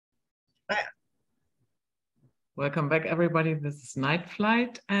Hi. Welcome back, everybody. This is Night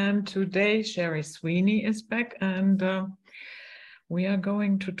Flight, and today Sherry Sweeney is back, and we are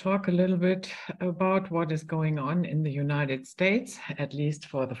going to talk a little bit about what is going on in the United States, at least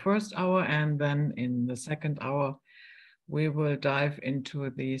for the first hour, and then in the second hour, we will dive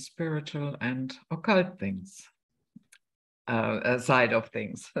into the spiritual and occult things. Side of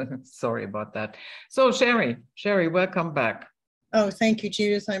things. Sorry about that. So Sherry, welcome back. Oh, thank you,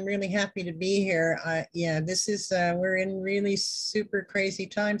 Judith. I'm really happy to be here. Yeah, this is, we're in really super crazy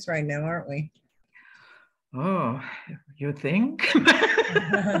times right now, aren't we? Oh, you think?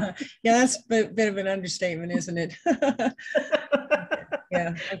 Yeah, that's a bit of an understatement, isn't it?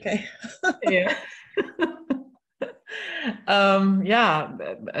 Yeah, okay. Yeah. Yeah,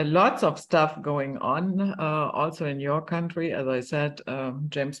 lots of stuff going on, also in your country. As I said,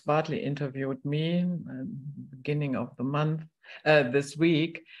 James Bartley interviewed me beginning of the month, this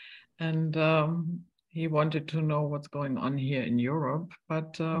week, and he wanted to know what's going on here in Europe.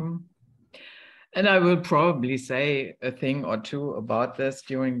 But and I will probably say a thing or two about this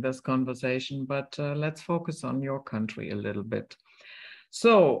during this conversation, but let's focus on your country a little bit.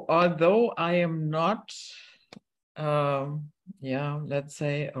 So, although I am not let's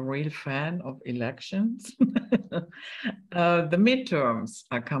say a real fan of elections. The midterms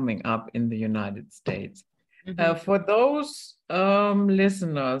are coming up in the United States. For those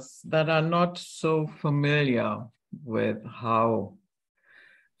listeners that are not so familiar with how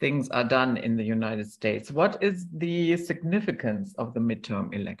things are done in the United States, what is the significance of the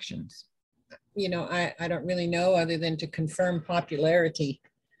midterm elections? You know, I don't really know other than to confirm popularity.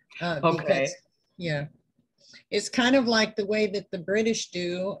 Okay. Because, yeah, it's kind of like the way that the British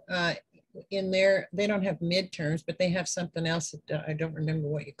do in their, they don't have midterms, but they have something else that I don't remember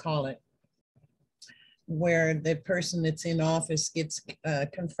what you call it, where the person that's in office gets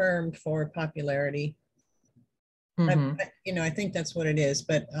confirmed for popularity. I think that's what it is.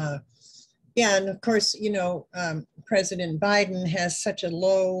 But yeah, and of course, President Biden has such a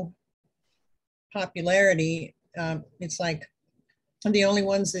low popularity. It's like the only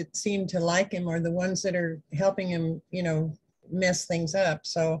ones that seem to like him are the ones that are helping him, mess things up.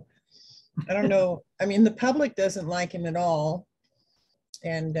 So I don't know. I mean, the public doesn't like him at all.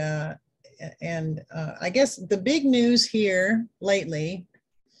 And I guess the big news here lately,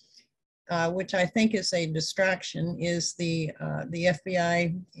 which I think is a distraction, is the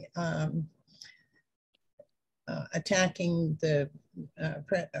FBI attacking the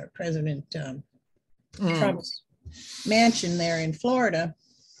President Trump's mansion there in Florida.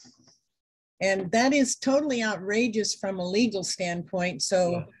 And that is totally outrageous from a legal standpoint.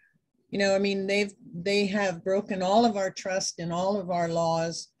 So, I mean, they have broken all of our trust in all of our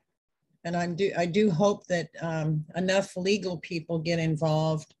laws. And I do hope that enough legal people get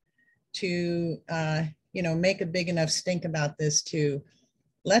involved to, make a big enough stink about this to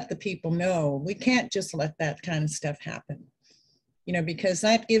let the people know we can't just let that kind of stuff happen, because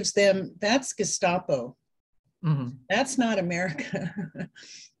that gives them, that's Gestapo. That's not America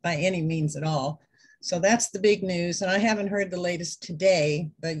by any means at all. So that's the big news. And I haven't heard the latest today,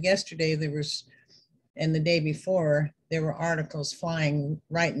 but yesterday there was, and the day before, there were articles flying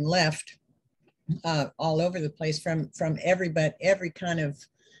right and left all over the place from every kind of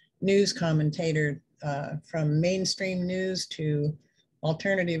news commentator, from mainstream news to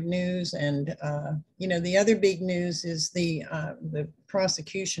alternative news. And the other big news is the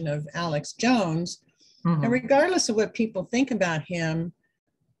prosecution of Alex Jones. And regardless of what people think about him,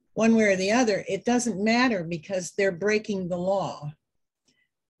 one way or the other, it doesn't matter because they're breaking the law.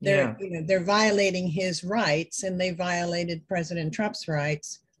 They're violating his rights, and they violated President Trump's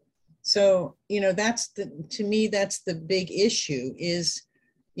rights. So, to me, that's the big issue is,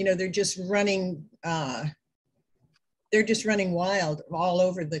 they're just running wild all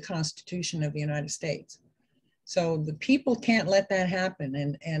over the Constitution of the United States. So the people can't let that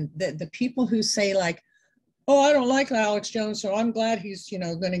happen. And the people who say like, oh, I don't like Alex Jones, so I'm glad he's,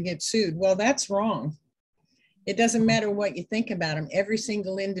 going to get sued. Well, that's wrong. It doesn't matter what you think about him. Every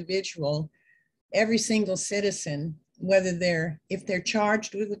single individual, every single citizen, if they're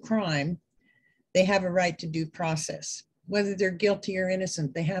charged with a crime, they have a right to due process. Whether they're guilty or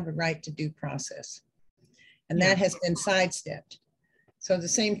innocent, they have a right to due process. And that has been sidestepped. So the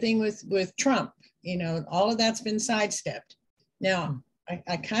same thing with Trump, all of that's been sidestepped. Now,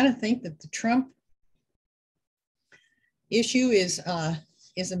 I kind of think that the Trump issue is a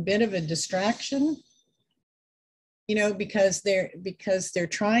bit of a distraction, because they're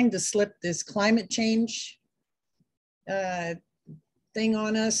trying to slip this climate change thing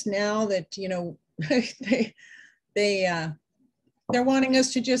on us now that, they They're wanting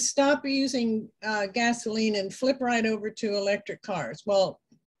us to just stop using gasoline and flip right over to electric cars. Well,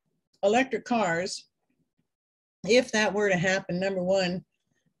 electric cars, if that were to happen, number one,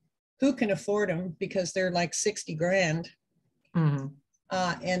 who can afford them? Because they're like 60 grand. Mm-hmm.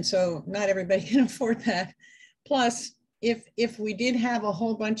 And so not everybody can afford that. Plus, if we did have a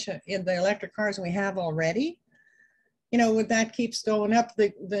whole bunch of in the electric cars we have already, you know, when that keeps going up,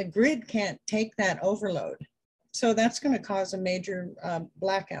 the grid can't take that overload. So that's going to cause a major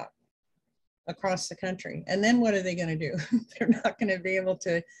blackout across the country. And then what are they going to do? They're not going to be able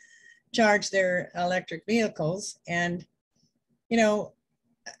to charge their electric vehicles, and, you know,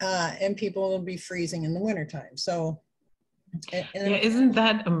 and people will be freezing in the wintertime. So, yeah, isn't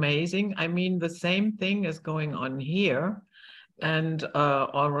that amazing? I mean, the same thing is going on here. And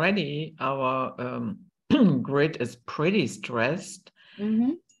already our grid is pretty stressed.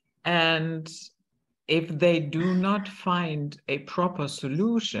 mm-hmm. And if they do not find a proper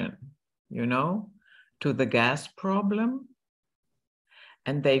solution, you know, to the gas problem,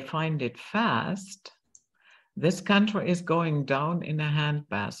 and they find it fast, this country is going down in a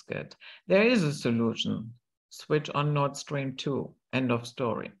handbasket. There is a solution. Switch on Nord Stream 2. End of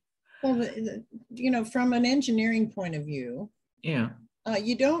story. Well, you know, from an engineering point of view, yeah,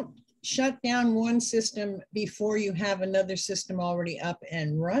 you don't shut down one system before you have another system already up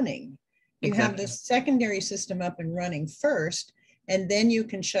and running. You exactly. have the secondary system up and running first, and then you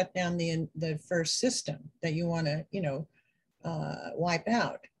can shut down the first system that you want to, you know, wipe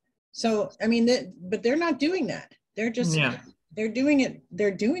out. So, I mean, but they're not doing that. They're just, they're doing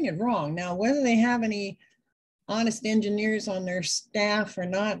it wrong. Now, whether they have any honest engineers on their staff or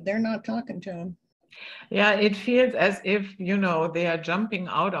not, they're not talking to them. Yeah, it feels as if, you know, they are jumping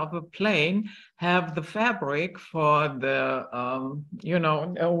out of a plane, have the fabric for the, you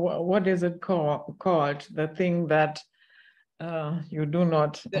know, what is it called? The thing that you do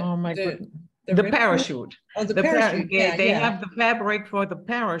not, oh my goodness. The parachute. Oh, the parachute. They have the fabric for the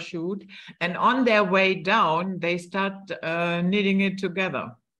parachute, and on their way down, they start knitting it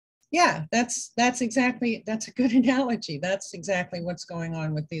together. Yeah, that's a good analogy. That's exactly what's going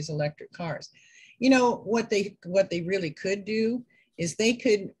on with these electric cars. You know, what they really could do is they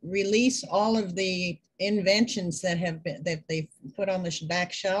could release all of the inventions that they've put on the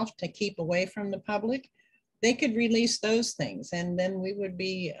back shelf to keep away from the public. They could release those things, and then we would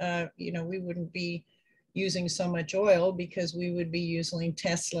be, you know, we wouldn't be using so much oil because we would be using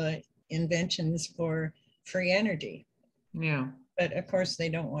Tesla inventions for free energy. Yeah. But of course, they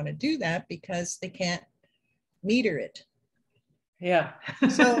don't want to do that because they can't meter it. Yeah.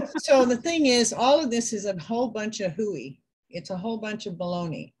 so the thing is, all of this is a whole bunch of hooey. It's a whole bunch of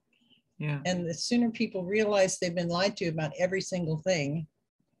baloney. Yeah. And the sooner people realize they've been lied to about every single thing,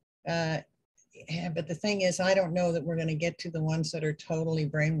 yeah, but the thing is, I don't know that we're going to get to the ones that are totally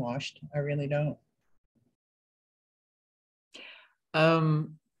brainwashed. I really don't.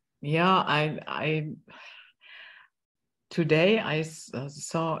 Yeah, today I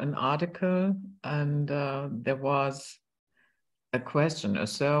saw an article, and there was a question, a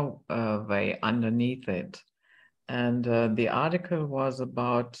survey underneath it. And the article was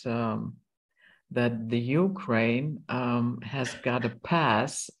about that the Ukraine has got a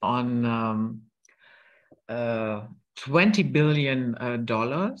pass on $20 billion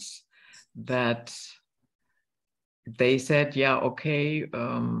that they said, yeah, okay,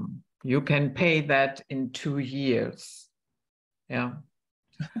 you can pay that in 2 years. Yeah.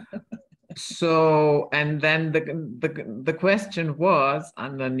 So, and then the question was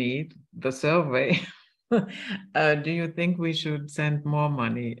underneath the survey, do you think we should send more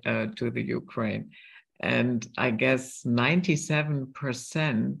money to the Ukraine? And I guess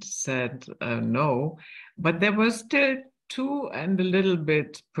 97% said no, but there were still 2 and a little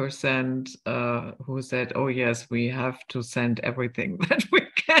bit percent who said, oh yes, we have to send everything that we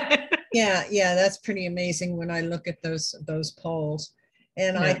can. Yeah, that's pretty amazing when I look at those polls.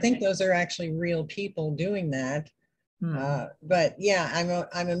 And I think those are actually real people doing that. But yeah,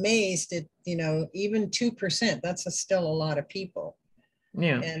 I'm amazed at, you know, even 2%, that's still a lot of people.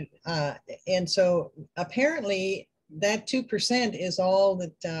 Yeah. And so apparently that 2% is all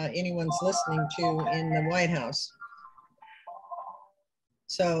that anyone's listening to in the White House.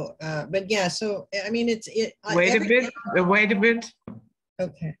 So, but yeah, so I mean, wait a bit.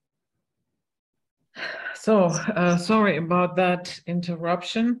 Okay. So sorry about that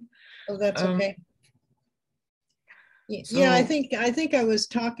interruption. Oh, that's okay. Yeah, I think I was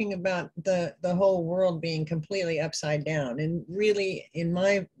talking about the whole world being completely upside down, and really, in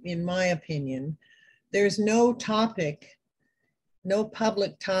my opinion, there's no public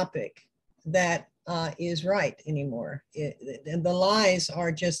topic that is right anymore. And the lies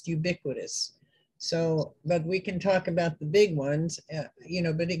are just ubiquitous. So, but we can talk about the big ones,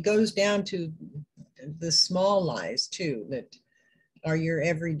 but it goes down to the small lies too, that are your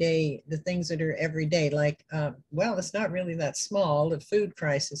everyday, the things that are everyday, like, well, it's not really that small. The food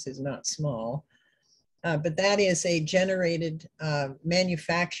crisis is not small, but that is a generated,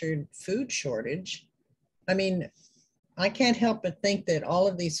 manufactured food shortage. I mean, I can't help but think that all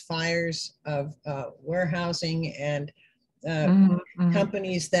of these fires of warehousing and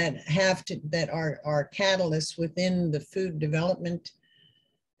companies that are catalysts within the food development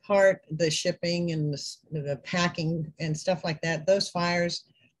part, the shipping and the packing and stuff like that, those fires,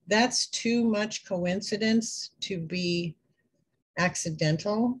 that's too much coincidence to be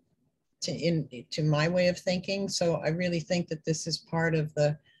accidental to my way of thinking. So I really think that this is part of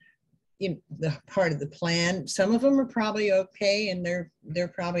the part of the plan. Some of them are probably okay and they're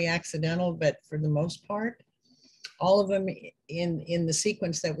probably accidental, but for the most part, all of them in the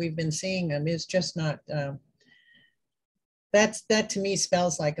sequence that we've been seeing them is just not, that to me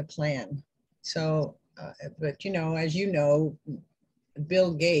spells like a plan. So, but as you know,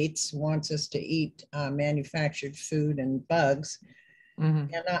 Bill Gates wants us to eat manufactured food and bugs.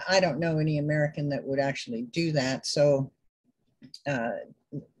 And I don't know any American that would actually do that. So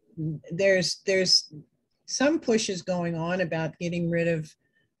there's some pushes going on about getting rid of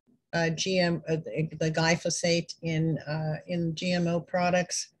GM, the glyphosate in GMO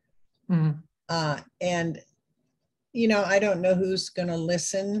products. And I don't know who's going to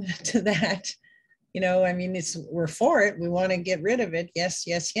listen to that. I mean, we're for it. We want to get rid of it. Yes,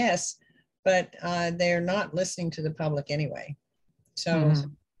 yes, yes. But they're not listening to the public anyway. So,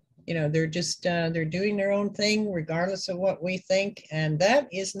 they're just, they're doing their own thing regardless of what we think. And that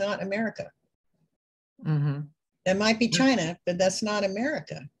is not America. That might be China, but that's not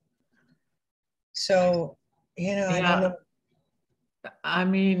America. So, I don't know. I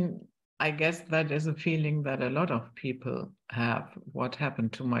mean, I guess that is a feeling that a lot of people have. What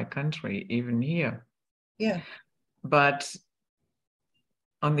happened to my country, even here? Yeah. But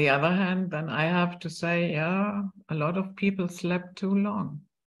on the other hand, then I have to say, yeah, a lot of people slept too long.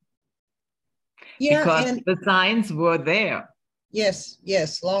 Yeah, because the signs were there. Yes,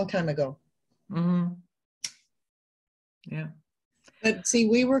 yes, long time ago. Yeah. But see,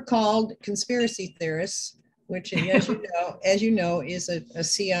 we were called conspiracy theorists, which, as you know, is a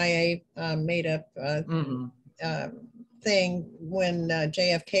CIA made up thing when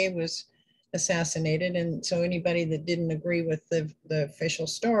JFK was assassinated. And so anybody that didn't agree with the official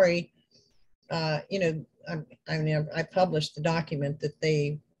story, I published the document that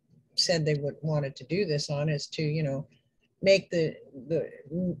they said they wanted to do this on, is to, make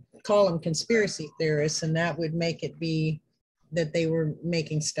call them conspiracy theorists, and that would make it be that they were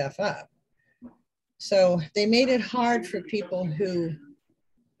making stuff up. So they made it hard for people who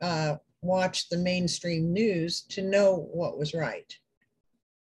watched the mainstream news to know what was right.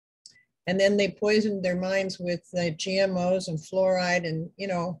 And then they poisoned their minds with GMOs and fluoride and,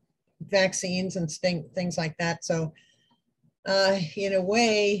 vaccines and things like that. So in a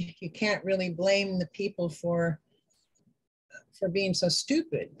way, you can't really blame the people for being so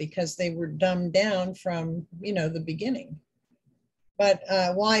stupid, because they were dumbed down from, the beginning. But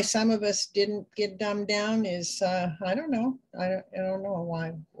why some of us didn't get dumbed down is, I don't know. I don't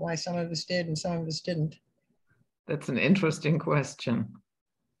know why some of us did and some of us didn't. That's an interesting question.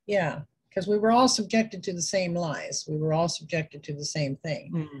 Yeah. Because we were all subjected to the same lies. We were all subjected to the same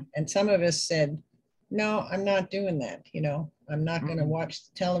thing. And some of us said, no, I'm not doing that. I'm not going to watch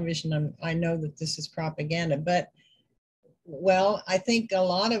the television. I know that this is propaganda. But, well, I think a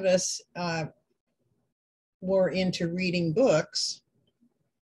lot of us were into reading books.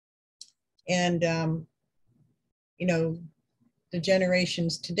 And, the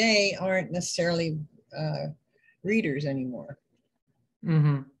generations today aren't necessarily readers anymore.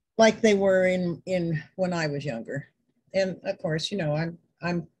 Like they were in when I was younger. And of course,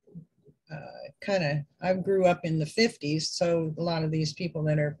 I'm I grew up in the 50s, so a lot of these people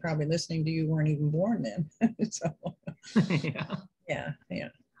that are probably listening to you weren't even born then. So yeah.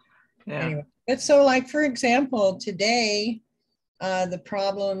 Anyway, but so, like, for example, today the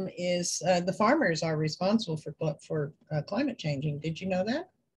problem is the farmers are responsible for climate changing. Did you know that?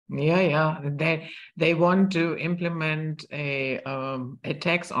 Yeah. They want to implement a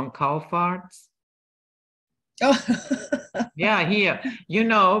tax on cow farts. Oh. Yeah, here,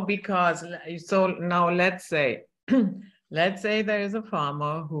 because so now let's say there is a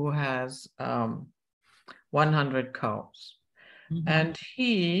farmer who has 100 cows, and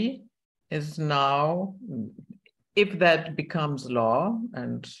he is now, if that becomes law,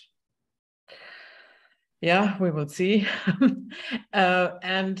 and Yeah, we will see.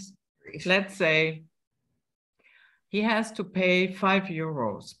 And let's say he has to pay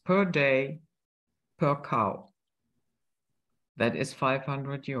 €5 per day per cow. That is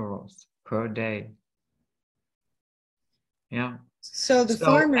 €500 per day. Yeah. So the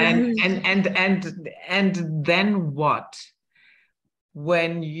farmer and then what?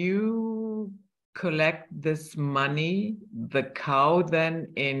 When you collect this money, the cow then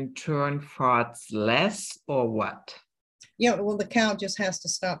in turn farts less, or what? Yeah, well, the cow just has to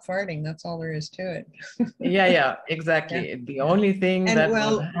stop farting. That's all there is to it. Yeah, exactly. Yeah. The only thing And that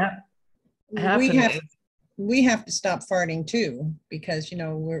well, will happen is we have to stop farting too, because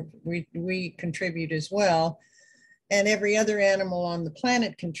we contribute as well, and every other animal on the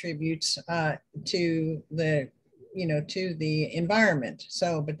planet contributes to the environment.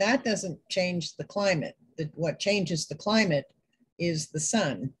 So, but that doesn't change the climate. What changes the climate is the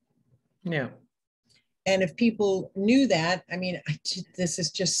sun. yeah. And if people knew that, I mean, this is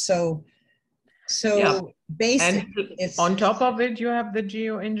just so Yeah. basic. And on top of it, you have the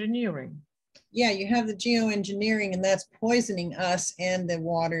geoengineering. Yeah, you have the geoengineering, and that's poisoning us and the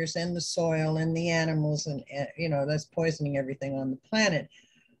waters and the soil and the animals, and that's poisoning everything on the planet.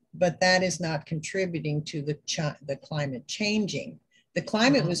 But that is not contributing to the climate changing. The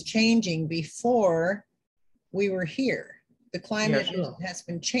climate was changing before we were here. The climate has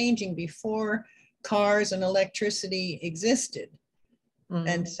been changing before cars and electricity existed.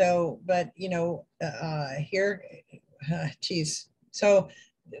 And so, but here, geez, so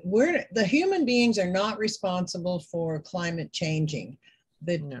the human beings are not responsible for climate changing.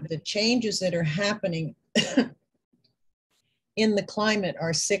 The changes that are happening in the climate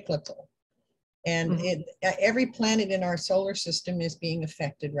are cyclical, and every planet in our solar system is being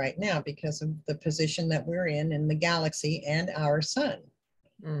affected right now because of the position that we're in the galaxy and our sun.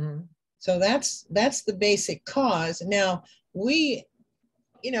 So that's the basic cause. Now we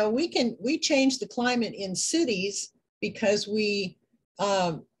change the climate in cities because we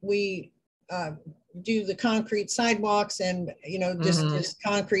do the concrete sidewalks and just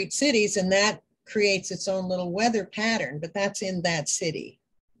concrete cities, and that creates its own little weather pattern, but that's in that city.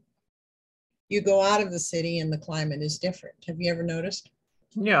 You go out of the city and the climate is different. Have you ever noticed?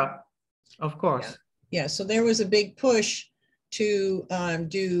 Yeah, of course. Yeah. So there was a big push to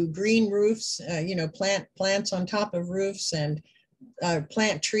do green roofs, plant plants on top of roofs, and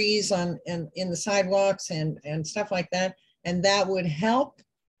plant trees in the sidewalks and stuff like that. And that would help,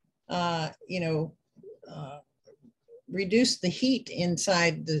 reduce the heat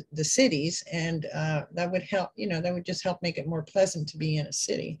inside the cities. And that would help, that would just help make it more pleasant to be in a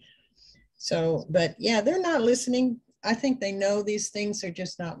city. So, but yeah, they're not listening. I think they know these things. They're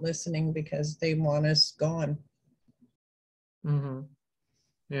just not listening because they want us gone.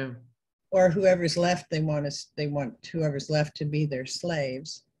 Yeah. Or whoever's left, they want whoever's left to be their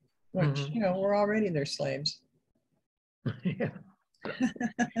slaves, which, we're already their slaves. Yeah.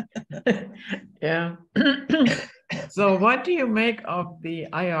 Yeah. So what do you make of the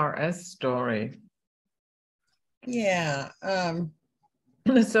IRS story? Yeah.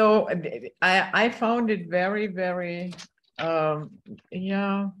 So I found it very, very, I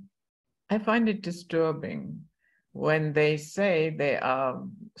find it disturbing when they say they are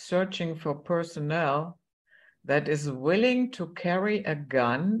searching for personnel that is willing to carry a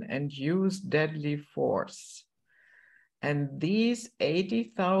gun and use deadly force. And these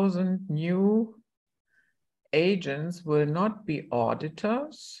 80,000 new agents will not be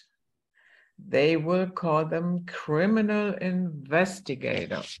auditors. They will call them criminal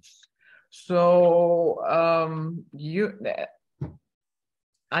investigators. So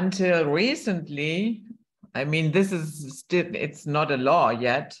until recently, I mean, this is still, it's not a law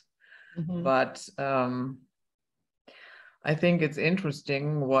yet, but I think it's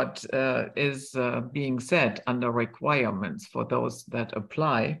interesting what is being said under requirements for those that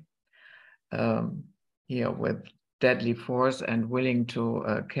apply here with deadly force and willing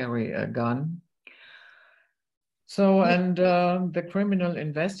to carry a gun. So, and the criminal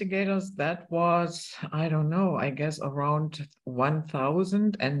investigators, that was, I don't know, I guess around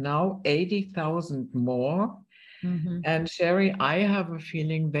 1,000, and now 80,000 more. And Sherry, I have a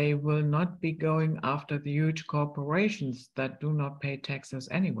feeling they will not be going after the huge corporations that do not pay taxes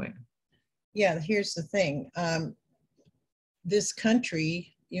anyway. Yeah, here's the thing. This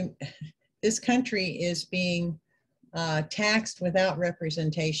country is being taxed without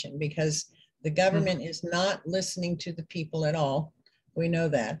representation because the government is not listening to the people at all. We know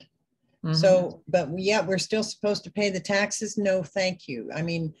that. So, but yeah, we're still supposed to pay the taxes. No, thank you. I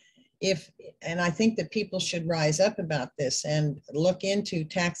mean, and I think that people should rise up about this and look into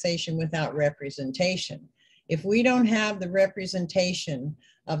taxation without representation. If we don't have the representation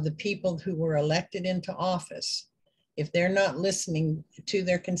of the people who were elected into office, if they're not listening to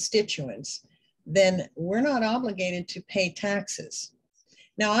their constituents, then we're not obligated to pay taxes.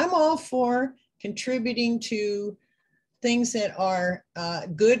 Now, I'm all for contributing to things that are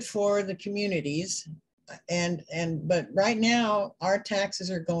good for the communities. But right now, our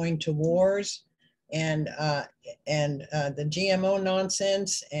taxes are going to wars and the GMO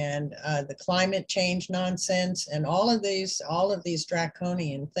nonsense and the climate change nonsense and all of these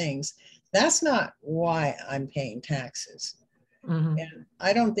draconian things. That's not why I'm paying taxes. Mm-hmm. And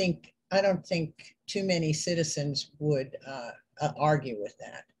I don't think too many citizens would argue with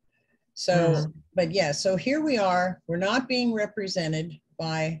that. So, but yeah, so here we are. We're not being represented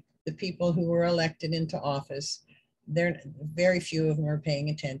by the people who were elected into office. Very few of them are paying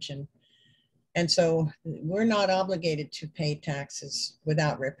attention. And so we're not obligated to pay taxes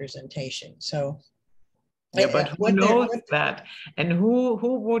without representation. So yeah, but who knows that? And who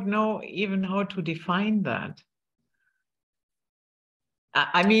would know even how to define that?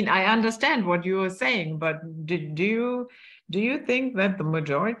 I mean, I understand what you are saying, but do you think that the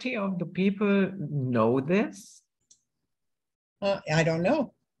majority of the people know this? I don't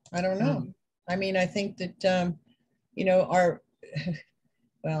know. I mean, I think that, you know,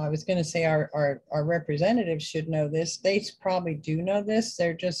 well, I was going to say our representatives should know this. They probably do know this.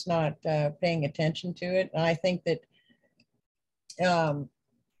 They're just not paying attention to it. And I think that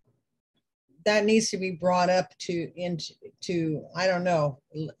that needs to be brought up into I don't know,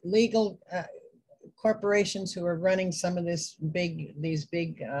 legal corporations who are running some of these big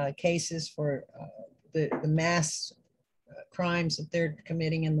cases for the mass crimes that they're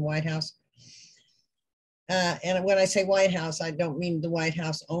committing in the White House. And when I say White House, I don't mean the White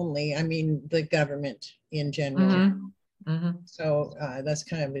House only. I mean the government in general. Mm-hmm. Mm-hmm. So that's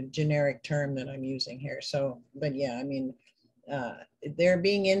kind of a generic term that I'm using here. So, but yeah, I mean, they're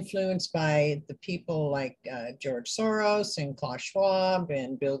being influenced by the people like George Soros and Klaus Schwab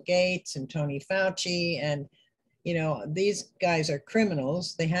and Bill Gates and Tony Fauci. And, you know, these guys are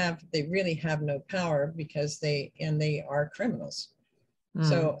criminals. They really have no power because they are criminals.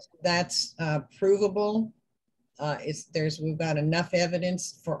 So that's provable. We've got enough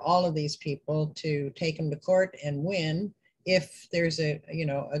evidence for all of these people to take them to court and win if there's a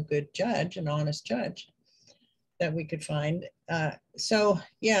good judge, an honest judge that we could find. So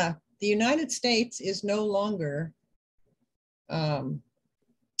yeah, the United States is no longer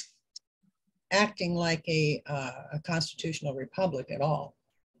acting like a constitutional republic at all.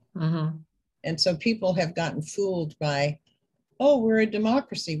 Mm-hmm. And so people have gotten fooled by, oh, we're a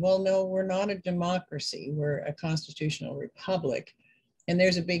democracy. Well, no, we're not a democracy. We're a constitutional republic. And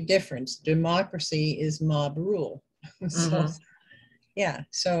there's a big difference. Democracy is mob rule. So, yeah,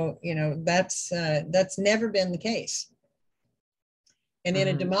 so, you know, that's never been the case. And in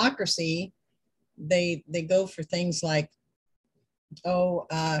a democracy, they go for things like, oh,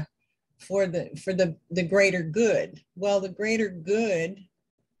 for the greater good. Well, the greater good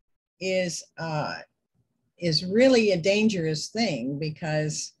is really a dangerous thing,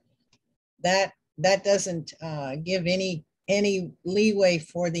 because that doesn't give any leeway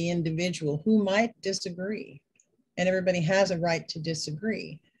for the individual who might disagree, and everybody has a right to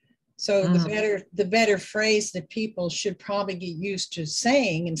disagree. So the better phrase that people should probably get used to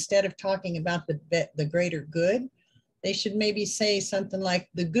saying, instead of talking about the greater good, they should maybe say something like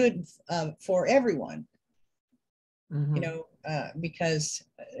the good for everyone. You know, because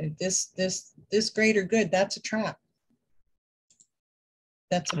this greater good, that's a trap.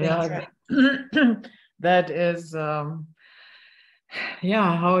 That's a big trap. That is, how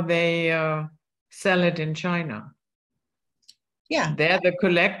they sell it in China. Yeah. There, the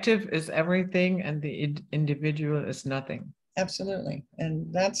collective is everything and the individual is nothing. Absolutely.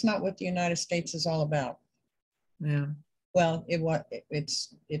 And that's not what the United States is all about. Yeah. Well,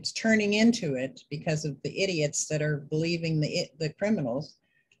 it's turning into it because of the idiots that are believing the criminals.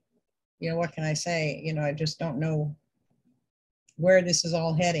 You know, what can I say? You know, I just don't know where this is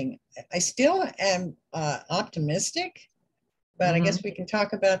all heading. I still am optimistic, but I guess we can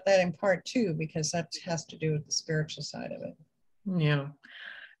talk about that in part 2, because that has to do with the spiritual side of it. Yeah.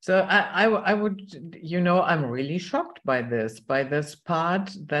 So I would, you know, I'm really shocked by this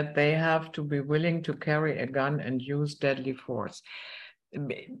part that they have to be willing to carry a gun and use deadly force.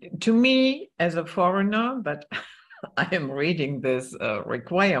 To me, as a foreigner, but I am reading this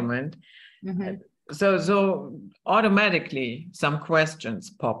requirement, so automatically some questions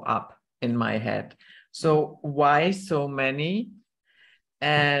pop up in my head. So why so many?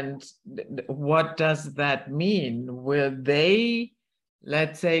 And what does that mean? Will they,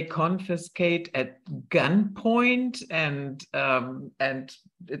 let's say, confiscate at gunpoint, and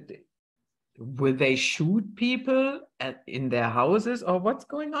will they shoot people in their houses, or what's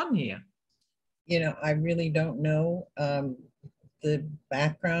going on here? I really don't know the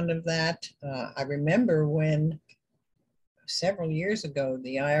background of that. I remember when several years ago,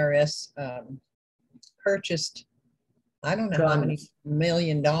 the IRS purchased, I don't know how many Guns. $1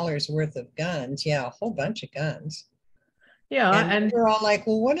 million worth of guns. Yeah, a whole bunch of guns. Yeah, And we're all like,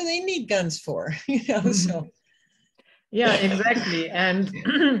 well, what do they need guns for? So. Yeah, exactly.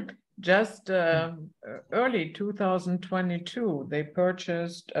 And just early 2022, they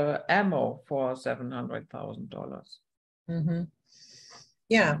purchased ammo for $700,000. Mm-hmm.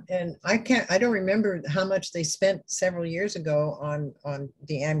 Yeah, and I don't remember how much they spent several years ago on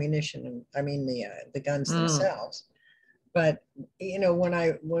the ammunition, and I mean the guns themselves. But when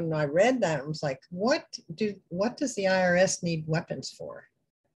I read that, I was like, what does the IRS need weapons for?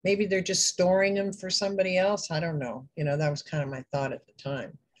 Maybe they're just storing them for somebody else. I don't know. That was kind of my thought at the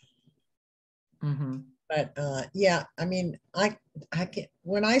time. Mm-hmm. But yeah, I mean, I can,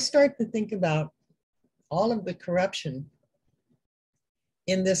 when I start to think about all of the corruption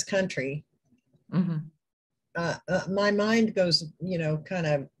in this country, Mm-hmm. my mind goes, kind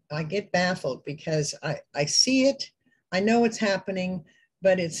of, I get baffled because I see it, I know it's happening,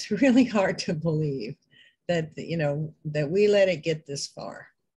 but it's really hard to believe that, that we let it get this far,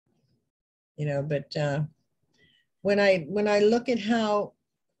 but when I look at how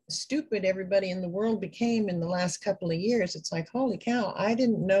stupid everybody in the world became in the last couple of years, it's like, holy cow, I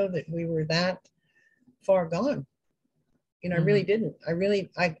didn't know that we were that far gone. I really didn't.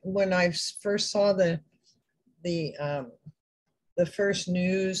 When I first saw the first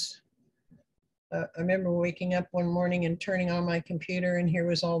news, I remember waking up one morning and turning on my computer, and here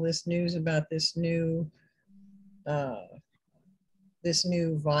was all this news about this new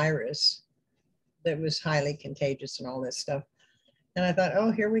virus that was highly contagious and all this stuff. And I thought, oh,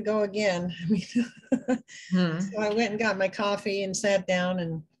 here we go again. So I went and got my coffee and sat down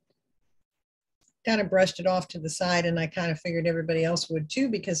and kind of brushed it off to the side, and I kind of figured everybody else would too,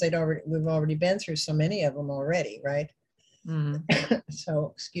 because we've already been through so many of them already, right?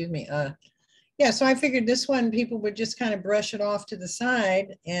 So, excuse me. Yeah, so I figured this one people would just kind of brush it off to the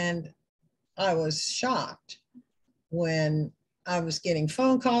side, and I was shocked when I was getting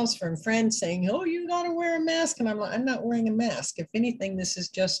phone calls from friends saying, oh, you got to wear a mask. And I'm like, I'm not wearing a mask. If anything, this is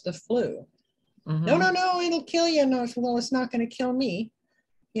just the flu. No, it'll kill you. No, well, it's not going to kill me.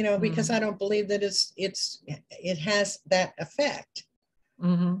 Because I don't believe that it has that effect.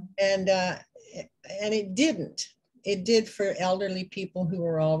 And it didn't. It did for elderly people who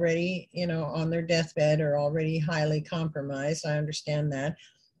are already, on their deathbed or already highly compromised. I understand that,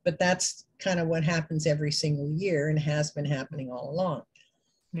 but that's kind of what happens every single year and has been happening all along.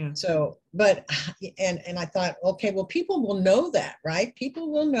 Yeah. So, but, and I thought, okay, well, people will know that, right?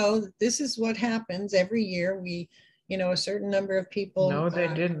 People will know that this is what happens every year. A certain number of people no, they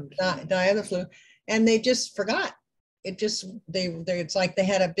didn't die of the flu, and they just forgot. It's like they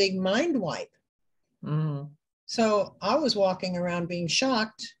had a big mind wipe. So I was walking around being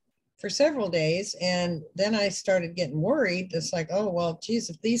shocked for several days, and then I started getting worried. It's like, oh well, geez,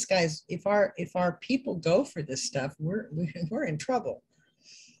 if these guys, if our people go for this stuff, we're in trouble.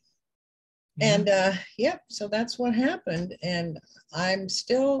 And yep, so that's what happened, and I'm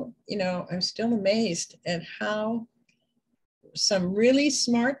still amazed at how some really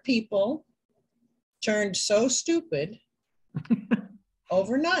smart people turned so stupid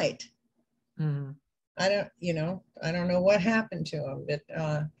overnight. I don't know what happened to them, but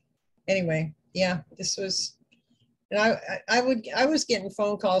anyway, yeah, this was, and I was getting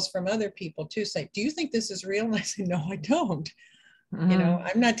phone calls from other people too, say, do you think this is real? And I said, no, I don't.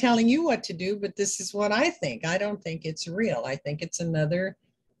 I'm not telling you what to do, but this is what I think. I don't think it's real. I think it's another,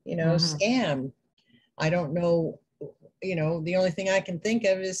 scam. I don't know. The only thing I can think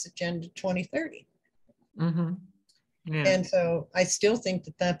of is Agenda 2030. Yeah. And so I still think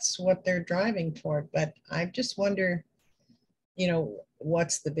that that's what they're driving toward, but I just wonder,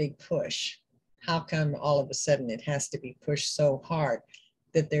 what's the big push? How come all of a sudden it has to be pushed so hard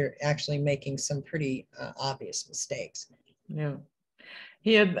that they're actually making some pretty obvious mistakes? Yeah.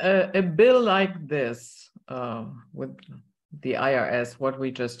 Here, a bill like this with the IRS, what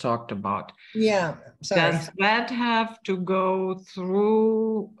we just talked about. Yeah, sorry. Does that have to go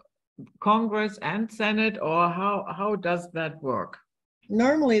through Congress and Senate, or how does that work?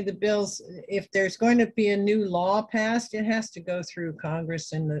 Normally the bills, if there's going to be a new law passed, it has to go through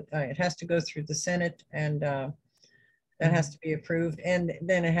Congress, and it has to go through the Senate and That has to be approved, and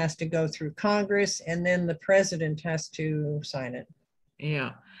then it has to go through Congress, and then the president has to sign it.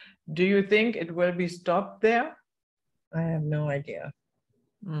 Yeah. Do you think it will be stopped there? I have no idea.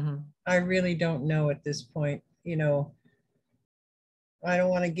 Mm-hmm. I really don't know at this point. You know, I don't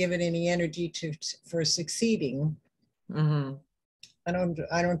want to give it any energy for succeeding. Mm-hmm. I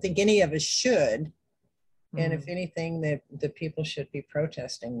don't think any of us should. Mm-hmm. And if anything, the people should be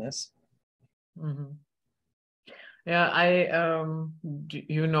protesting this. Mm-hmm. Yeah,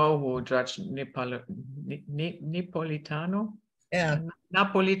 you know who Judge Napolitano? Yeah.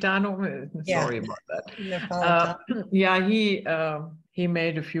 Napolitano, sorry about that. Napolitano. Yeah, he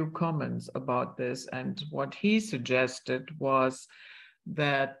made a few comments about this, and what he suggested was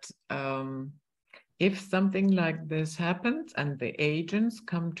that if something like this happens and the agents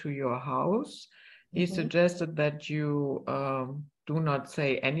come to your house, he suggested that you do not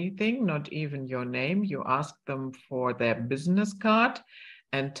say anything, not even your name. You ask them for their business card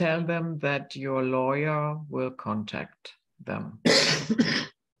and tell them that your lawyer will contact them.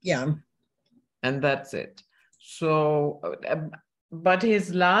 Yeah. And that's it. So, but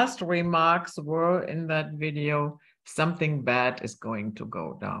his last remarks were in that video, something bad is going to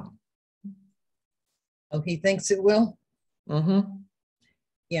go down. Oh, he thinks it will? Mm-hmm.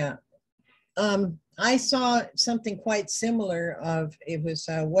 Yeah. I saw something quite similar of, it was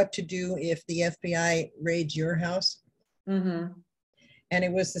what to do if the FBI raids your house. Mm-hmm. And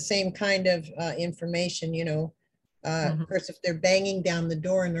it was the same kind of information, you know. Of course, if they're banging down the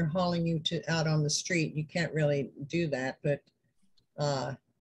door and they're hauling you out on the street, you can't really do that. But,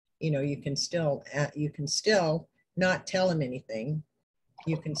 you know, you can still not tell them anything.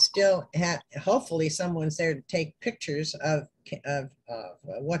 You can still hopefully someone's there to take pictures of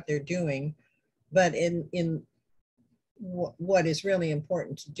what they're doing. But what is really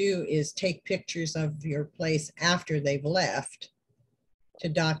important to do is take pictures of your place after they've left to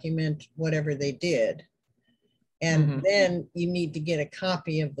document whatever they did. And then you need to get a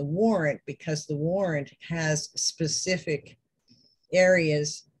copy of the warrant, because the warrant has specific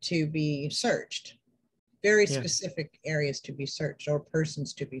areas to be searched, very specific areas to be searched, or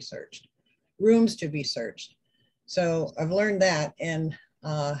persons to be searched, rooms to be searched. So I've learned that, and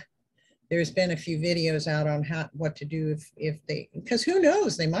there's been a few videos out on what to do if they, because who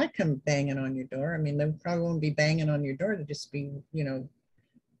knows, they might come banging on your door. I mean, they probably won't be banging on your door, they'll just be, you know,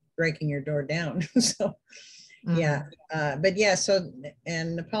 breaking your door down. So yeah, but yeah, so,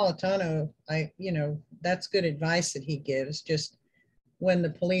 and Napolitano, you know, that's good advice that he gives. Just when the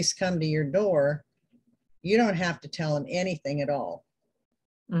police come to your door, you don't have to tell them anything at all.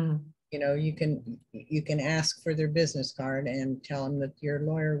 You know, you can ask for their business card and tell them that your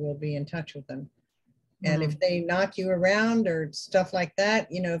lawyer will be in touch with them. And if they knock you around or stuff like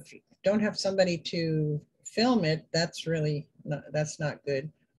that, you know, if you don't have somebody to film it, that's really that's not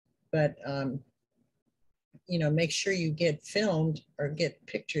good. But you know, make sure you get filmed or get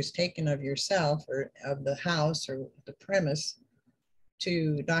pictures taken of yourself or of the house or the premise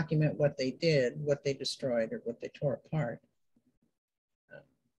to document what they did, what they destroyed, or what they tore apart.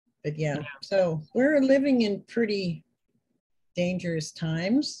 But yeah, so we're living in pretty dangerous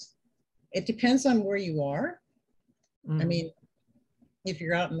times. It depends on where you are. I mean, if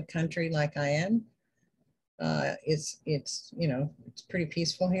you're out in the country like I am, it's you know, it's pretty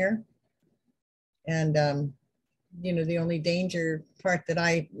peaceful here. And you know, the only danger part that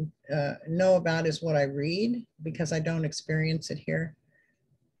I know about is what I read, because I don't experience it here.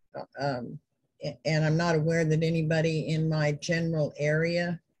 And I'm not aware that anybody in my general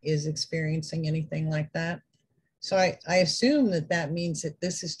area is experiencing anything like that. So I assume that that means that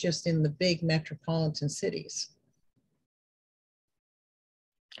this is just in the big metropolitan cities.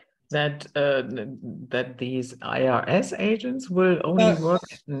 That that these IRS agents will only work?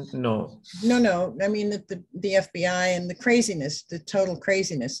 No. No. I mean that the FBI and the craziness, the total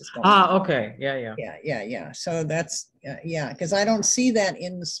craziness is going on. Okay. Yeah. Yeah. So that's yeah, because I don't see that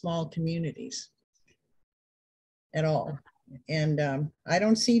in the small communities at all. And I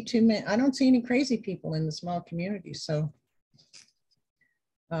don't see any crazy people in the small communities. So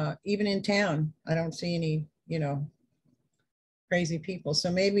even in town, I don't see any, you know, crazy people.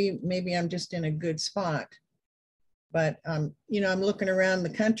 So maybe I'm just in a good spot. But you know, I'm looking around the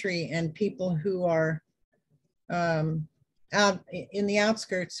country, and people who are out in the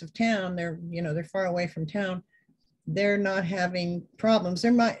outskirts of town, they're far away from town, they're not having problems.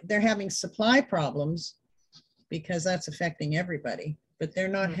 They're having supply problems, because that's affecting everybody, but they're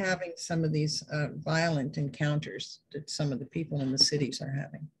not having some of these violent encounters that some of the people in the cities are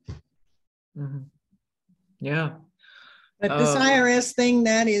having. Yeah. But this IRS thing,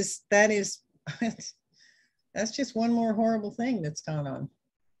 that is That's just one more horrible thing that's gone on.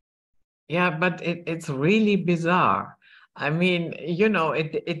 Yeah, but it's really bizarre. I mean, you know,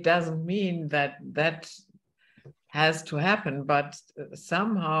 it doesn't mean that that has to happen, but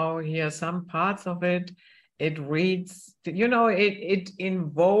somehow here, some parts of it, it reads, you know, it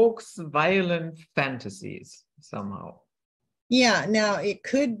invokes violent fantasies somehow. Yeah, now it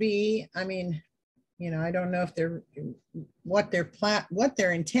could be, I mean, you know, I don't know if they're what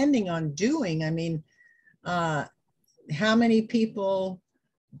they're intending on doing. I mean, how many people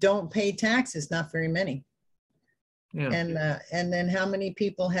don't pay taxes? Not very many. Yeah. And then how many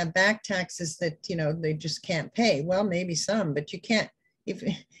people have back taxes that, you know, they just can't pay? Well, maybe some, but you can't,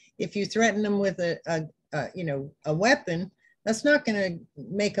 if you threaten them with you know, a weapon, that's not going to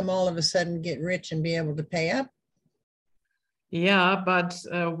make them all of a sudden get rich and be able to pay up. Yeah, but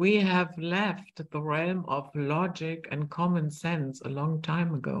we have left the realm of logic and common sense a long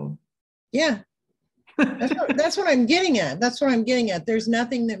time ago. Yeah, that's what I'm getting at. That's what I'm getting at. There's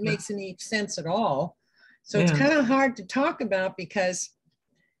nothing that makes any sense at all. So it's kind of hard to talk about because,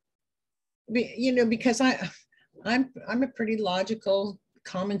 you know, because I'm a pretty logical,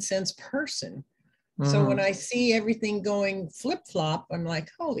 common sense person. So when I see everything going flip flop, I'm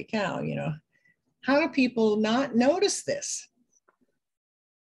like, holy cow, you know, how do people not notice this?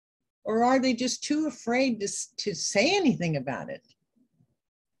 Or are they just too afraid to say anything about it?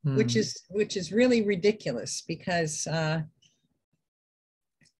 Which is really ridiculous because,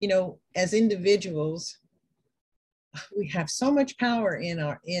 you know, as individuals, we have so much power in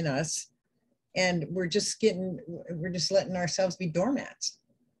us, and we're just letting ourselves be doormats.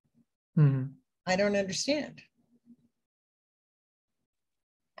 I don't understand.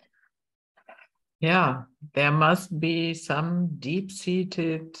 Yeah, there must be some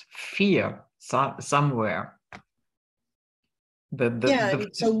deep-seated fear somewhere.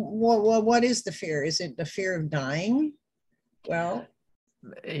 So what is the fear? Is it the fear of dying? Well,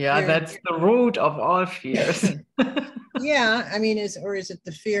 yeah, that's the root of all fears. Yeah, I mean, is it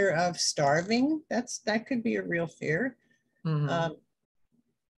the fear of starving? That could be a real fear.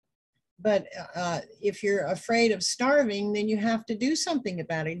 But if you're afraid of starving, then you have to do something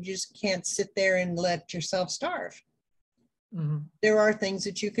about it. You just can't sit there and let yourself starve. There are things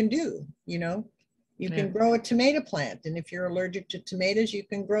that you can do, you know. You can grow a tomato plant, and if you're allergic to tomatoes, you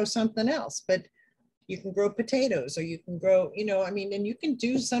can grow something else. But you can grow potatoes, or you can grow, you know, I mean, and you can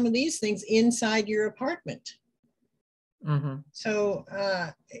do some of these things inside your apartment. So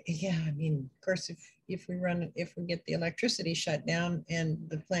yeah, I mean, of course, if we get the electricity shut down and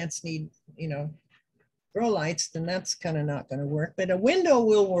the plants need, you know, grow lights, then that's kind of not going to work. But a window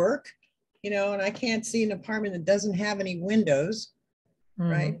will work, you know, and I can't see an apartment that doesn't have any windows,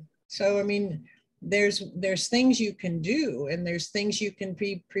 right? So I mean, there's things you can do, and there's things you can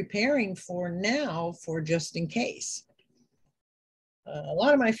be preparing for now for just in case. A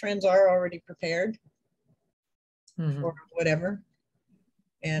lot of my friends are already prepared or whatever.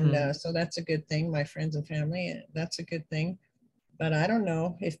 And so that's a good thing. My friends and family, that's a good thing. But I don't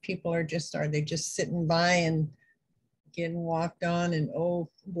know if people are they just sitting by and getting walked on and, oh,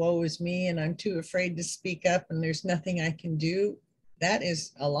 woe is me, and I'm too afraid to speak up and there's nothing I can do. That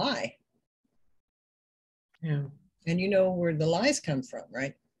is a lie. Yeah. And you know where the lies come from,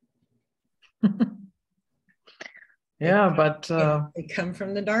 right? Yeah, but they come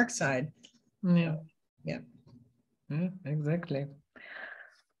from the dark side. Yeah. Yeah. Yeah, exactly.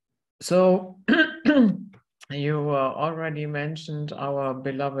 So you already mentioned our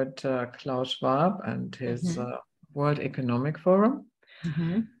beloved Klaus Schwab and his World Economic Forum.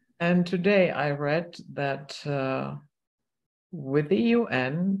 And today I read that with the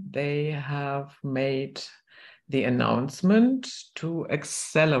UN, they have made the announcement to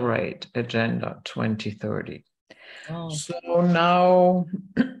accelerate Agenda 2030. Oh. So now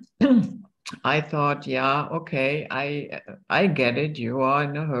I thought, yeah, okay, I get it. You are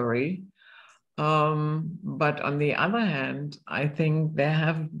in a hurry. But on the other hand, I think there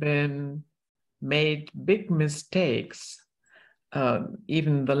have been made big mistakes,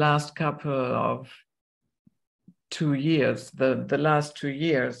 even the last couple of 2 years, the last 2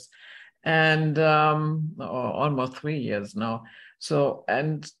 years, and or almost 3 years now. So,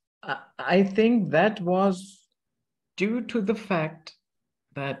 and I think that was due to the fact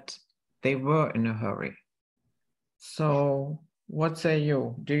that they were in a hurry. So what say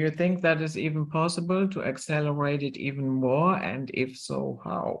you? Do you think that is even possible to accelerate it even more? And if so,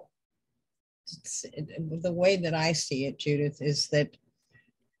 how? The way that I see it, Judith, is that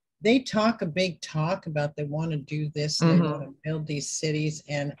they talk a big talk about they want to do this and they want to build these cities.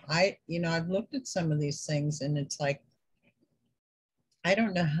 And I've looked at some of these things and it's like, I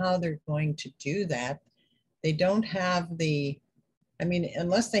don't know how they're going to do that. They don't have the, I mean,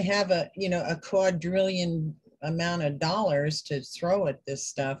 unless they have a, you know, a quadrillion amount of dollars to throw at this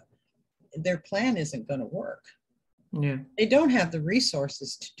stuff, their plan isn't going to work. Yeah. They don't have the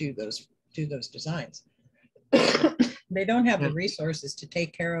resources to do those designs. They don't have the resources to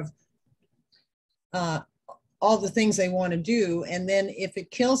take care of all the things they want to do. And then if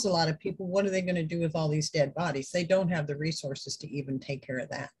it kills a lot of people, what are they going to do with all these dead bodies? They don't have the resources to even take care of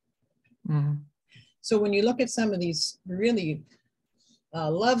that. Mm-hmm. So when you look at some of these really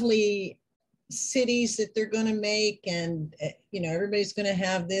lovely cities that they're going to make, and you know, everybody's going to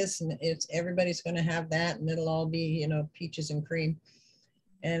have this, and everybody's going to have that, and it'll all be, you know, peaches and cream,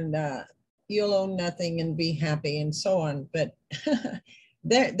 and you'll own nothing and be happy and so on. But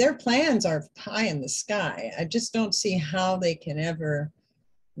their plans are pie in the sky. I just don't see how they can ever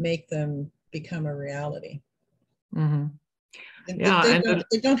make them become a reality. Mm-hmm. Yeah,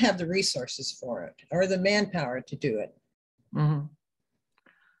 they don't have the resources for it or the manpower to do it. Mm-hmm.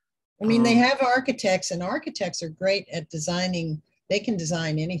 I mean, they have architects, and architects are great at designing. They can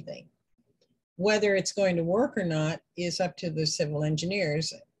design anything. Whether it's going to work or not is up to the civil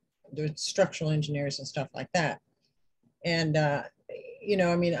engineers, the structural engineers and stuff like that. And, you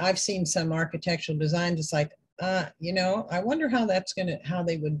know, I mean, I've seen some architectural designs. It's like, you know, I wonder how how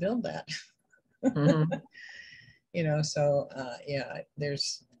they would build that. Mm-hmm. You know, so yeah,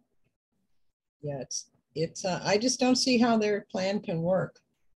 I just don't see how their plan can work.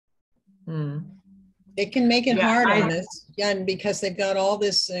 It can make it hard on us, and because they've got all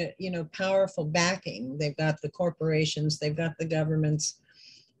this, you know, powerful backing. They've got the corporations, they've got the governments,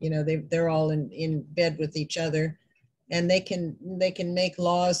 you know, they're all in bed with each other, and they can make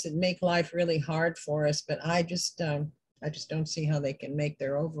laws that make life really hard for us. But I just don't see how they can make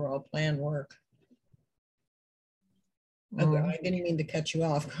their overall plan work. I didn't mean to cut you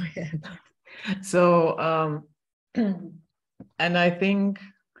off. Go ahead. So, and I think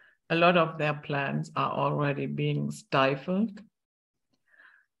a lot of their plans are already being stifled.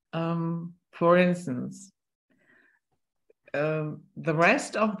 For instance, the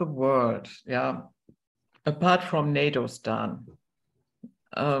rest of the world, yeah, apart from NATO-stan,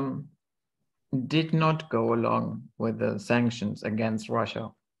 did not go along with the sanctions against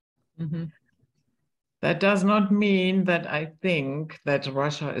Russia. Mm-hmm. That does not mean that I think that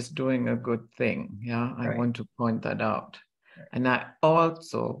Russia is doing a good thing. Yeah, I want to point that out. Right. And I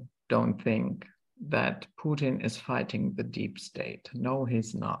also don't think that Putin is fighting the deep state. No,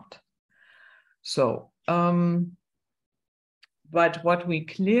 he's not. So, but what we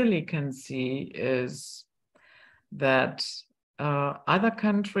clearly can see is that other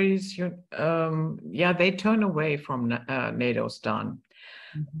countries, they turn away from NATO-stan.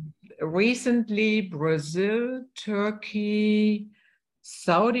 Mm-hmm. Recently, Brazil, Turkey,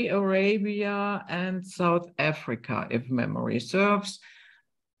 Saudi Arabia, and South Africa, if memory serves,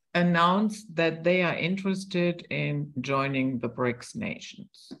 announced that they are interested in joining the BRICS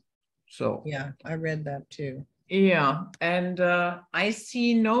nations. So yeah, I read that too. Yeah, and I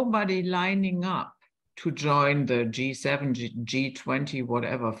see nobody lining up to join the G7, G20,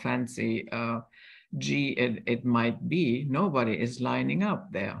 whatever fancy G it might be. Nobody is lining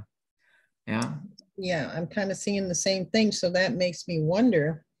up there. Yeah. Yeah, I'm kind of seeing the same thing. So that makes me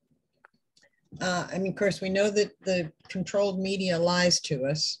wonder. I mean, of course, we know that the controlled media lies to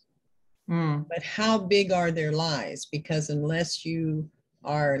us, but how big are their lies? Because unless you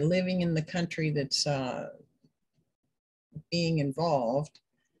are living in the country that's being involved,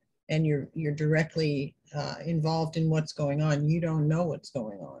 and you're directly involved in what's going on, you don't know what's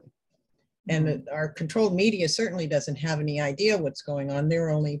going on. And our controlled media certainly doesn't have any idea what's going on.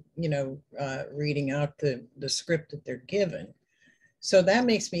 They're only, you know, reading out the script that they're given. So that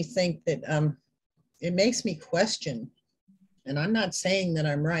makes me think that it makes me question, and I'm not saying that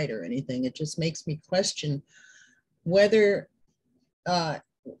I'm right or anything, it just makes me question whether,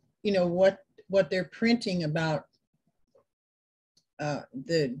 you know, what they're printing about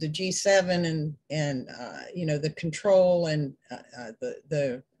the G7 and you know, the control and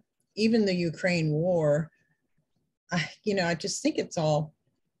the even the Ukraine war. You know, I just think it's all,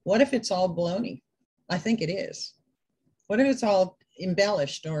 what if it's all baloney? I think it is. What if it's all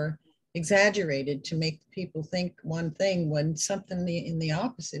embellished or exaggerated to make people think one thing when something in the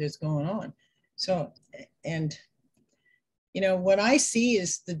opposite is going on? So, and you know, what I see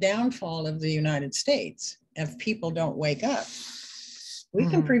is the downfall of the United States if people don't wake up. We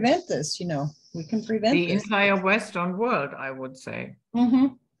can prevent this, you know, we can prevent the entire Western world, I would say.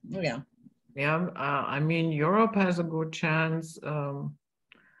 Yeah. Yeah, I mean, Europe has a good chance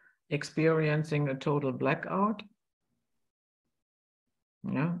experiencing a total blackout.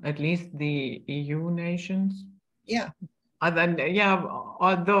 Yeah, at least the EU nations. Yeah. Then, yeah,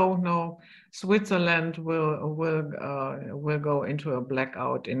 although no, Switzerland will go into a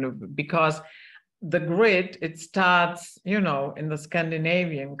blackout because the grid, it starts, in the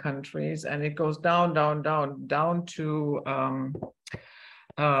Scandinavian countries, and it goes down, down, down, down to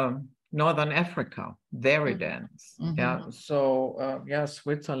Northern Africa. There it ends. Yeah. So yeah,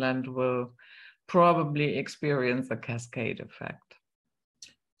 Switzerland will probably experience the cascade effect.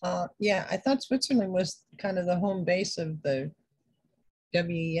 Yeah, I thought Switzerland was kind of the home base of the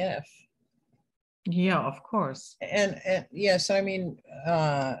WEF. Yeah, of course. And yes, I mean,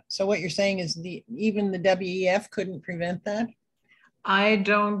 so what you're saying is even the WEF couldn't prevent that? I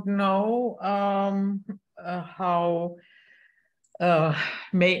don't know how.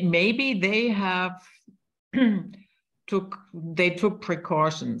 Maybe they have took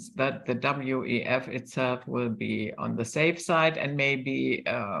precautions that the WEF itself will be on the safe side, and maybe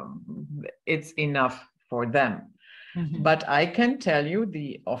it's enough for them. But I can tell you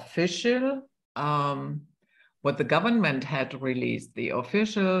the official, what the government had released, the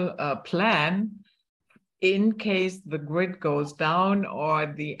official plan, in case the grid goes down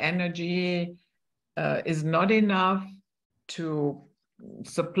or the energy is not enough to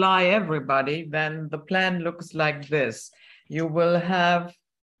supply everybody, then the plan looks like this. You will have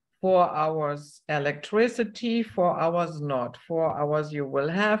 4 hours electricity, 4 hours not, 4 hours you will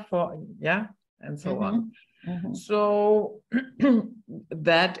have and so on. So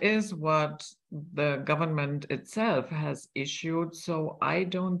that is what the government itself has issued. So I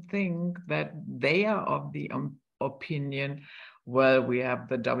don't think that they are of the opinion, well, we have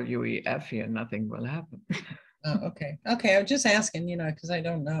the WEF here, nothing will happen. Oh, okay. Okay, I'm just asking, because I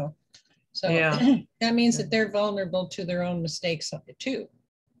don't know. So yeah. that means that they're vulnerable to their own mistakes too.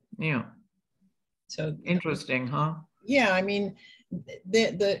 Yeah. So interesting, huh? Yeah, I mean,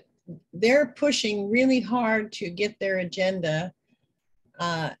 they're pushing really hard to get their agenda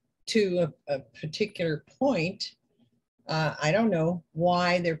to a particular point. I don't know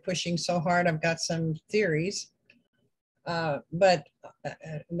why they're pushing so hard. I've got some theories, but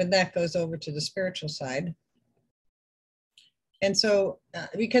that goes over to the spiritual side. And so,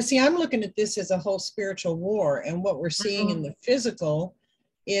 because see, I'm looking at this as a whole spiritual war, and what we're seeing in the physical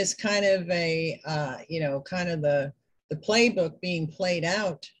is kind of a, kind of the playbook being played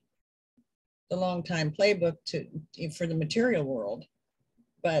out, the long time playbook for the material world,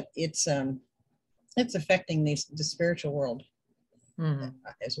 but it's affecting the spiritual world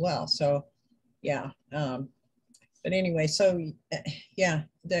as well. So, yeah. But anyway, so yeah,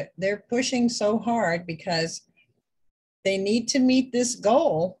 they're pushing so hard because they need to meet this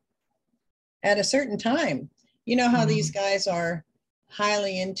goal at a certain time. You know how these guys are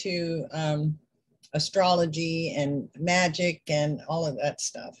highly into astrology and magic and all of that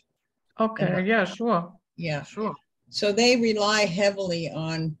stuff. Okay, yeah, sure. Yeah, sure. So they rely heavily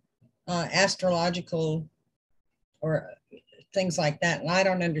on astrological or things like that. And I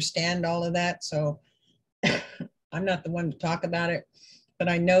don't understand all of that. So I'm not the one to talk about it, but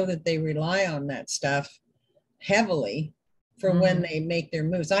I know that they rely on that stuff heavily for when they make their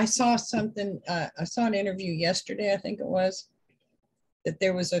moves. I saw something, I saw an interview yesterday, I think it was, that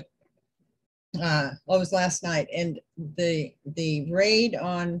there was it was last night, and the raid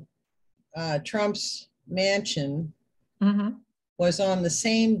on Trump's mansion was on the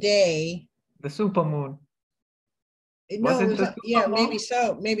same day. The supermoon. No, it was, yeah, maybe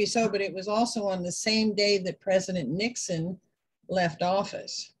so, but it was also on the same day that President Nixon left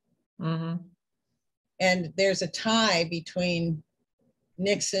office. And there's a tie between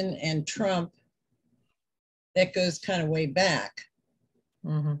Nixon and Trump that goes kind of way back.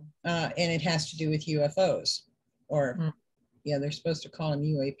 And it has to do with UFOs, or yeah, they're supposed to call them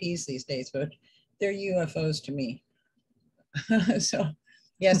UAPs these days, but they're UFOs to me. So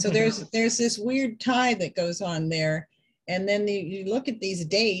yeah, so there's this weird tie that goes on there. And then you look at these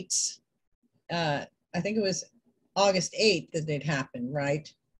dates, I think it was August 8th that they'd happen,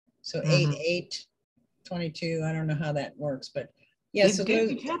 right? So 8/8/22, I don't know how that works, but yeah. So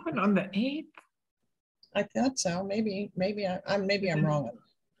did it happen on the 8th? I thought so. Maybe I'm wrong.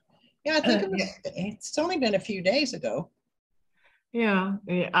 Yeah, I think it was. It's only been a few days ago. Yeah,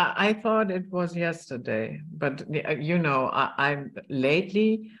 I thought it was yesterday, but I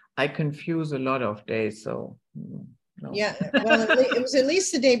lately I confuse a lot of days, so no. Yeah, well, it was at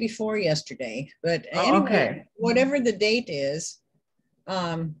least the day before yesterday, but anyway, whatever the date is,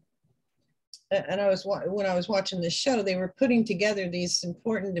 and when I was watching this show, they were putting together these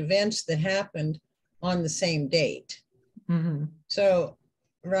important events that happened on the same date. So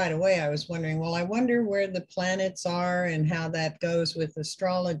right away, I was wondering, well, I wonder where the planets are and how that goes with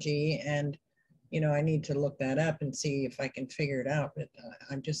astrology. And, I need to look that up and see if I can figure it out. But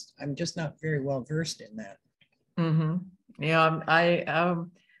I'm just not very well versed in that. Mm-hmm. Yeah, I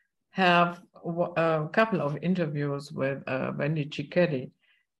have a couple of interviews with Wendy Cicchetti,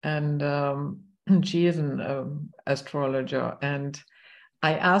 and she is an astrologer. And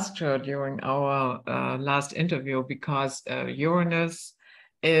I asked her during our last interview because Uranus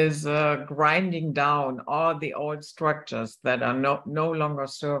is grinding down all the old structures that are no longer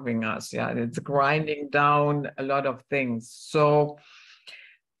serving us. Yeah, it's grinding down a lot of things. So,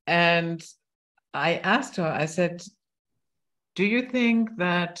 and I asked her, I said, do you think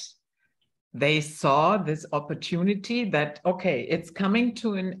that they saw this opportunity that, okay, it's coming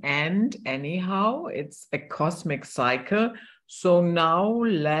to an end anyhow, it's a cosmic cycle. So now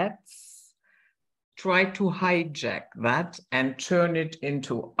let's try to hijack that and turn it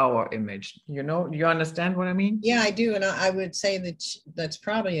into our image. You understand what I mean? Yeah, I do. And I would say that that's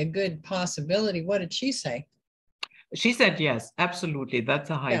probably a good possibility. What did she say? She said, yes, absolutely.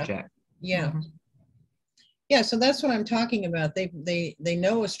 That's a hijack. Yeah. Mm-hmm. Yeah, so that's what I'm talking about. They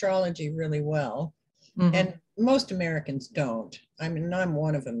know astrology really well, mm-hmm. and most Americans don't. I mean, I'm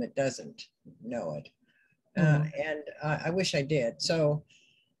one of them that doesn't know it, mm-hmm. And I wish I did. So,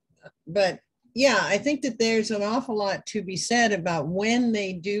 but yeah, I think that there's an awful lot to be said about when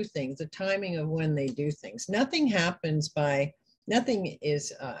they do things, the timing of when they do things. Nothing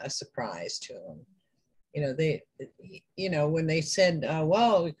is a surprise to them. When they said,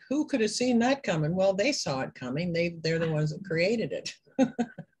 well, who could have seen that coming? Well, they saw it coming. They're the ones that created it.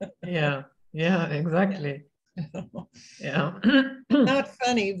 Yeah, exactly. Yeah. Not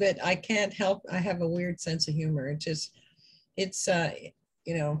funny, but I can't help. I have a weird sense of humor.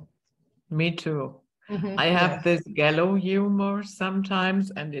 Me too. Mm-hmm. I have this gallow humor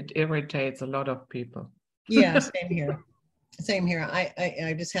sometimes, and it irritates a lot of people. Yeah, same here. Same here.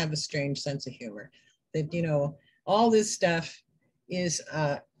 I just have a strange sense of humor. That all this stuff is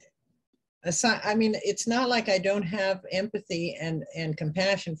I mean, it's not like I don't have empathy and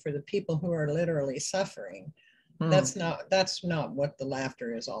compassion for the people who are literally suffering. That's not what the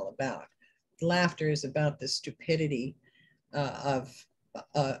laughter is all about. The laughter is about the stupidity of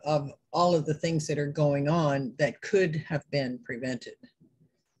all of the things that are going on that could have been prevented.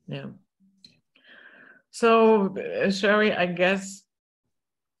 Yeah. So, Sherry, I guess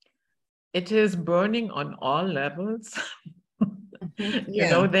it is burning on all levels.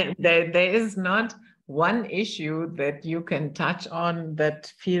 Yeah. There is not one issue that you can touch on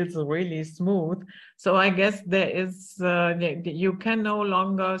that feels really smooth. So I guess there is, you can no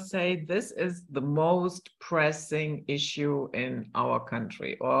longer say this is the most pressing issue in our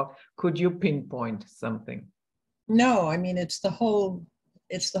country, or could you pinpoint something? No, I mean, it's the whole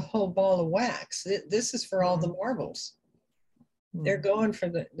ball of wax. This is for all the marbles. They're going for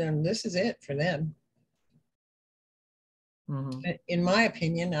them. This is it for them. Mm-hmm. In my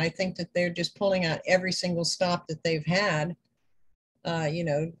opinion, I think that they're just pulling out every single stop that they've had,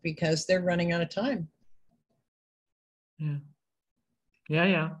 because they're running out of time.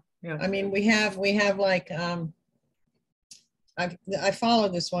 Yeah. I mean, we have like, I follow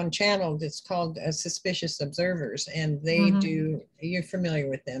this one channel that's called Suspicious Observers, and they do, you're familiar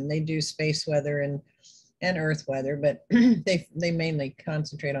with them. They do space weather and Earth weather, but they mainly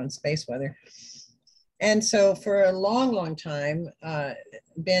concentrate on space weather. And so for a long, long time,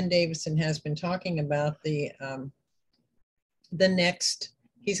 Ben Davison has been talking about the next,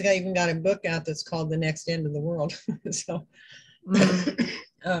 he's even got a book out that's called The Next End of the World. So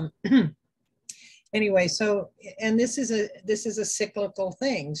anyway, so, and this is a cyclical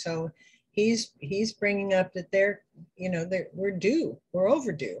thing. So he's bringing up that we're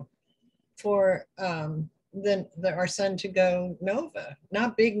overdue for our sun to go nova,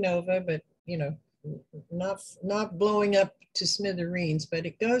 not big nova, but not blowing up to smithereens, but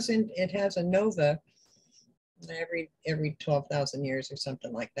it has a nova every 12,000 years or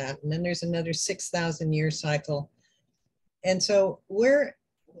something like that. And then there's another 6,000 year cycle. And so we're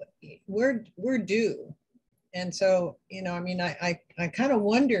due. And so, I mean, I kind of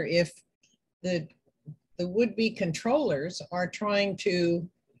wonder if the would-be controllers are trying to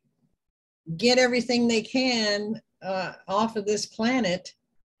get everything they can off of this planet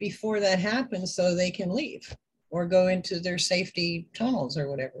before that happens, so they can leave or go into their safety tunnels or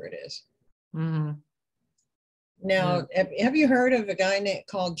whatever it is. Mm-hmm. Now, have you heard of a guy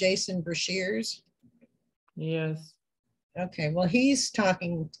called Jason Breshears? Yes. Okay, well, he's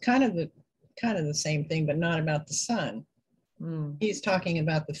talking kind of the same thing, but not about the sun. He's talking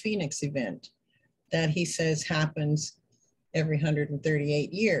about the Phoenix event that he says happens every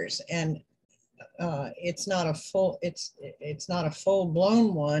 138 years. And it's not a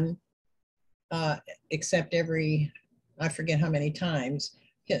full-blown one, except every, I forget how many times.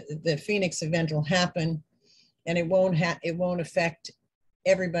 The Phoenix event will happen, and it won't affect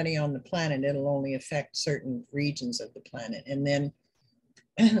everybody on the planet. It'll only affect certain regions of the planet. And then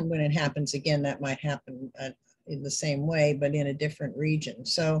when it happens again, that might happen in the same way, but in a different region.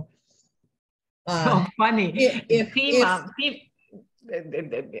 So oh, funny. if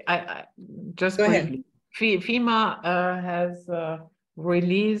just go briefly, ahead. FEMA has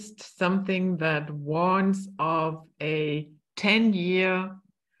released something that warns of a 10-year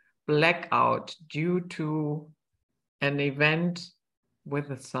blackout due to an event with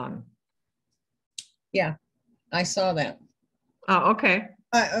the sun. Yeah, I saw that. Oh, okay.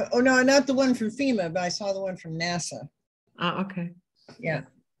 Oh no, not the one from FEMA, but I saw the one from NASA. Oh, okay. Yeah.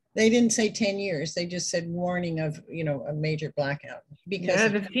 They didn't say 10 years. They just said warning of, a major blackout. Because yeah,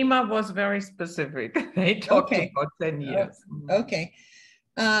 the FEMA was very specific. They talked about 10 years. Okay.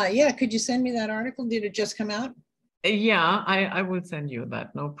 Yeah, could you send me that article? Did it just come out? Yeah, I will send you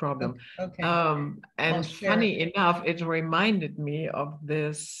that, no problem. Okay. And funny enough, it reminded me of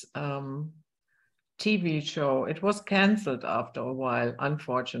this TV show. It was canceled after a while,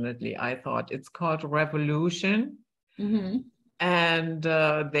 unfortunately, I thought. It's called Revolution. Mm-hmm. And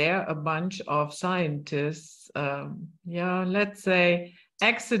there a bunch of scientists, let's say,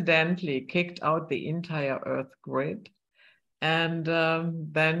 accidentally kicked out the entire Earth grid. And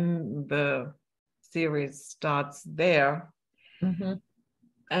then the series starts there. Mm-hmm.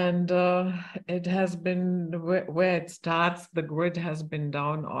 And it has been, where it starts, the grid has been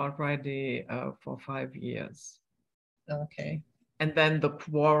down already for 5 years. Okay. And then the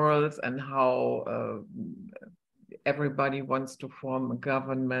quarrels and how everybody wants to form a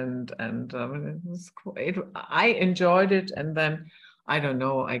government, and I enjoyed it. And then, I don't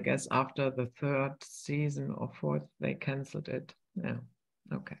know, I guess after the 3rd season or 4th, they canceled it. Yeah,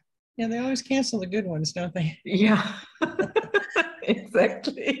 okay. Yeah, they always cancel the good ones, don't they? Yeah,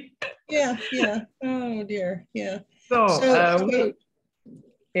 exactly. Yeah. Oh dear, yeah. So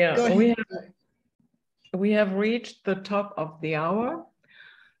yeah, we have reached the top of the hour.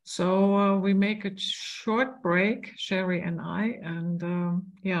 So we make a short break, Sherry and I, and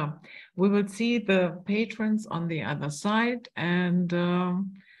we will see the patrons on the other side. And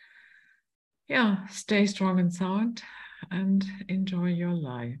stay strong and sound and enjoy your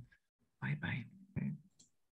life. Bye-bye.